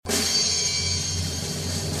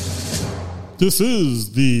This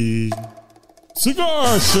is the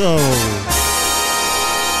CIGARS Show.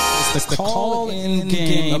 It's the call-in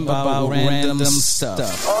game about random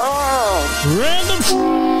stuff. Oh. Random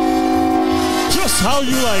just how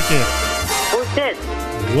you like it. Who's this?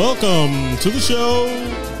 Welcome to the show,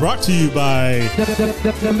 brought to you by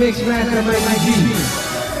The Mixed Random IG.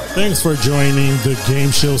 Thanks for joining the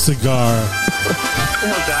game show Cigar.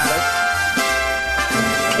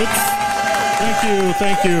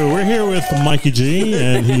 Thank you. We're here with Mikey G,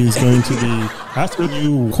 and he's going to be asking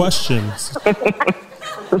you questions.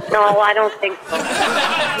 No, I don't think so.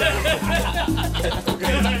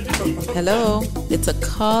 Hello, it's a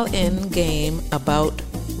call-in game about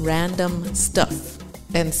random stuff.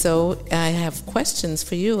 And so I have questions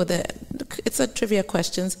for you. It's a trivia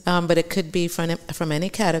questions, but it could be from any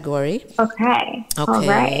category. Okay. Okay. All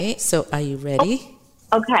right. So are you ready?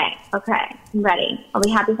 Okay. I'm ready. I'll be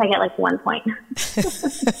happy if I get like 1 point.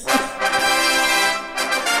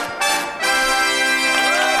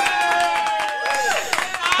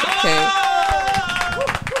 Okay.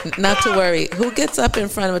 Not to worry. Who gets up in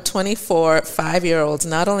front of 24 5-year-olds?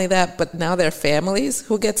 Not only that, but now their families.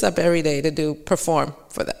 Who gets up every day to perform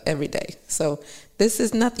for that every day? So this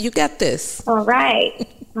is not. You got this. All right.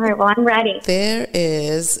 Well, I'm ready. There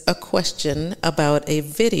is a question about a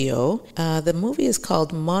video. The movie is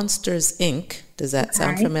called Monsters, Inc. Does that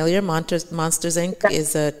sound familiar? Monsters, Inc.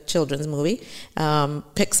 is a children's movie.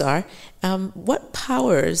 Pixar. What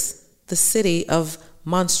powers the city of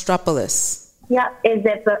Monstropolis? Yeah.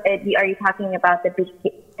 Are you talking about the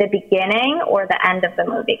beginning or the end of the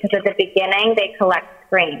movie? Because at the beginning, they collect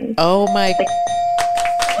screens. Oh, my...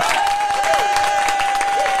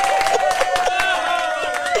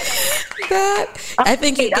 I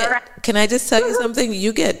think you get, can I just tell you something?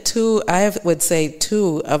 You get two, I would say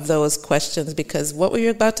 2 of those questions, because what were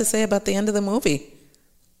you about to say about the end of the movie?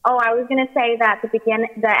 Oh, I was going to say that the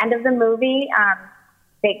end of the movie,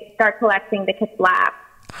 they start collecting the kids' laugh.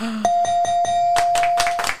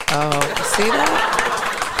 Oh, see that?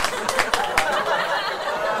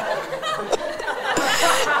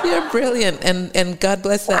 You're brilliant, and God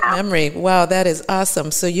bless that memory. Wow, that is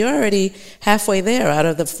awesome. So you're already halfway there. Out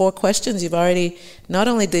of the 4 questions, you've already, not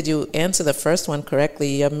only did you answer the first one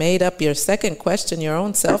correctly, you made up your second question your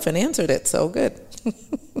own self and answered it. So good.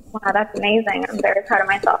 Wow, that's amazing. I'm very proud of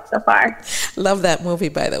myself so far. Love that movie,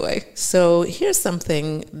 by the way. So here's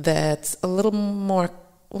something that's a little more,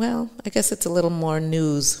 well, I guess it's a little more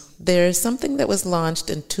news. There's something that was launched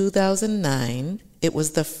in 2009. It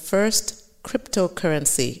was the first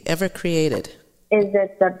cryptocurrency ever created. Is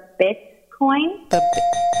it the Bitcoin?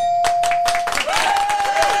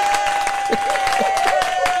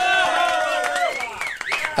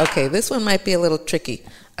 Okay, this one might be a little tricky.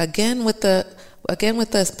 Again with the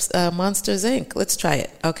Monsters, Inc. Let's try it.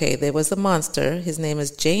 Okay, there was a monster. His name is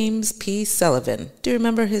James P. Sullivan. Do you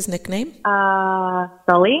remember his nickname?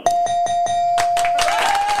 Sully?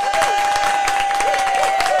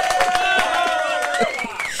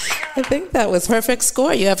 I think that was perfect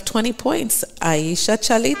score. You have 20 points. Aisha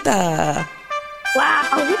Chalita.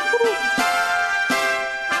 Wow.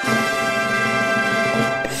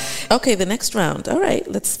 Okay, the next round. All right,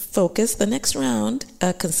 let's focus. The next round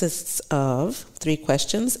consists of 3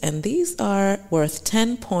 questions, and these are worth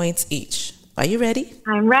 10 points each. Are you ready?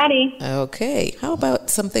 I'm ready. Okay. How about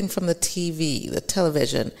something from the TV, the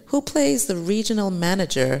television? Who plays the regional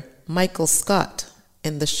manager, Michael Scott,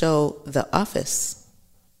 in the show The Office?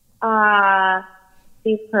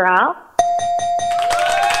 Steve Carell.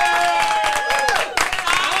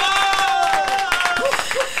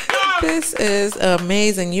 This is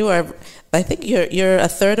amazing. I think you're a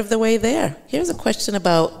third of the way there. Here's a question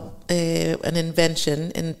about an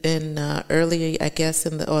invention in early, I guess,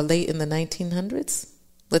 late in the 1900s.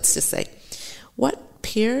 Let's just say, what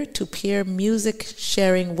peer-to-peer music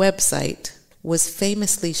sharing website was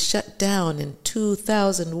famously shut down in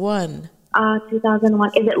 2001?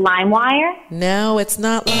 2001. Is it LimeWire? No, it's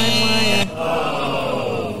not LimeWire.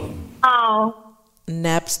 Oh.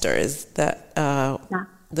 Napster is the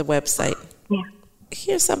website. Yeah.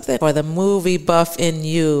 Here's something for the movie buff in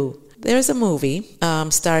you. There's a movie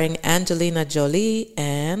starring Angelina Jolie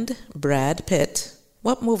and Brad Pitt.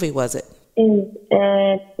 What movie was it? Is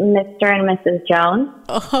it Mr. and Mrs. Jones?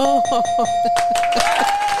 Oh.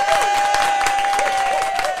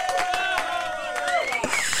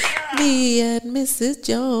 Me and Mrs.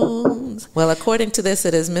 Jones. Well, according to this,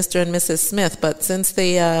 it is Mr. and Mrs. Smith, but since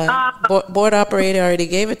the board operator already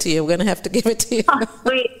gave it to you, we're going to have to give it to you. Oh,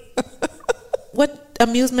 sweet. What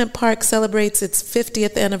amusement park celebrates its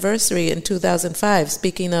 50th anniversary in 2005?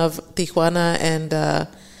 Speaking of Tijuana and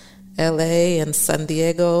LA and San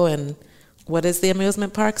Diego, and What is the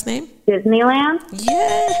amusement park's name? Disneyland.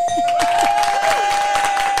 Yeah.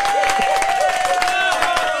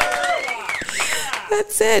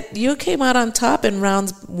 That's it. You came out on top in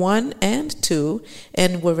rounds 1 and 2,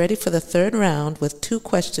 and we're ready for the third round with 2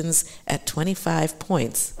 questions at 25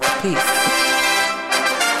 points apiece.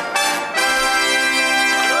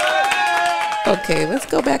 Okay, let's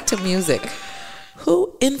go back to music.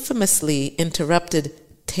 Who infamously interrupted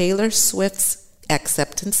Taylor Swift's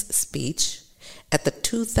acceptance speech at the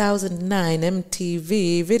 2009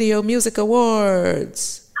 MTV Video Music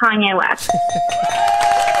Awards? Kanye West.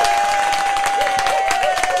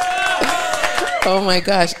 Oh my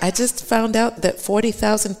gosh, I just found out that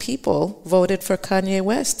 40,000 people voted for Kanye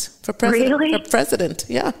West for president. Really? For president,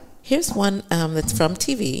 yeah. Here's one that's from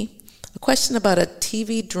TV. A question about a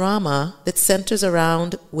TV drama that centers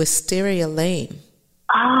around Wisteria Lane.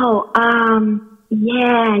 Oh,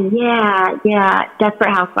 yeah. Desperate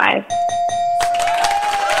Housewives.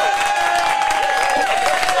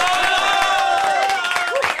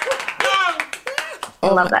 I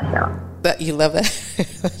love that show. You love that?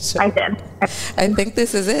 I did. I think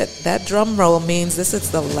this is it. That drum roll means this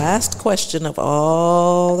is the last question of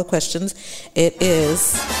all the questions. It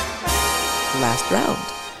is last round.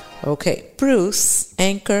 Okay. Bruce,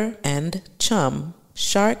 Anchor, and Chum,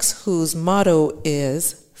 sharks whose motto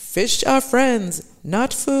is "Fish are friends,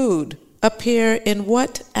 not food," appear in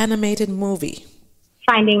what animated movie?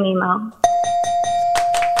 Finding Nemo.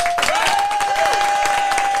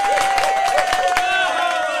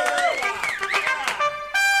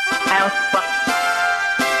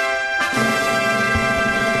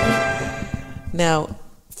 Now,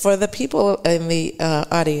 for the people in the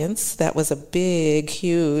audience, that was a big,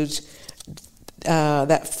 huge,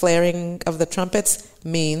 that flaring of the trumpets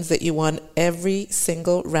means that you won every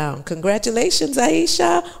single round. Congratulations,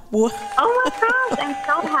 Aisha. Oh my gosh, I'm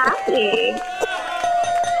so happy.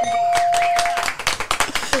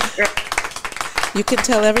 You can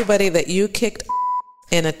tell everybody that you kicked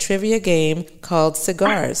in a trivia game called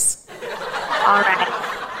CIGARS. All right.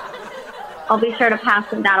 I'll be sure to pass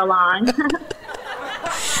that along.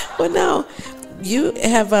 Well, now, you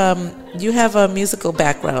have a musical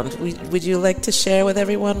background. Would you like to share with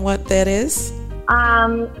everyone what that is?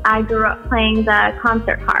 I grew up playing the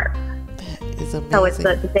concert harp. That is amazing. So it's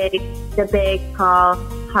the big tall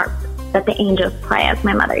harp that the angels play, as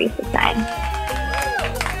my mother used to say.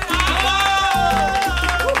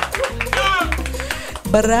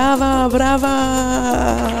 Brava, brava.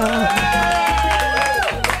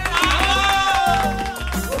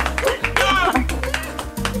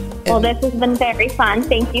 Well, this has been very fun.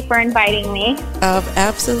 Thank you for inviting me.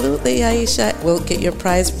 Absolutely, Aisha. We'll get your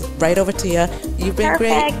prize right over to you. You've been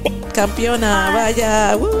Perfect. great. Campeona,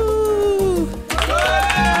 vaya. Woo.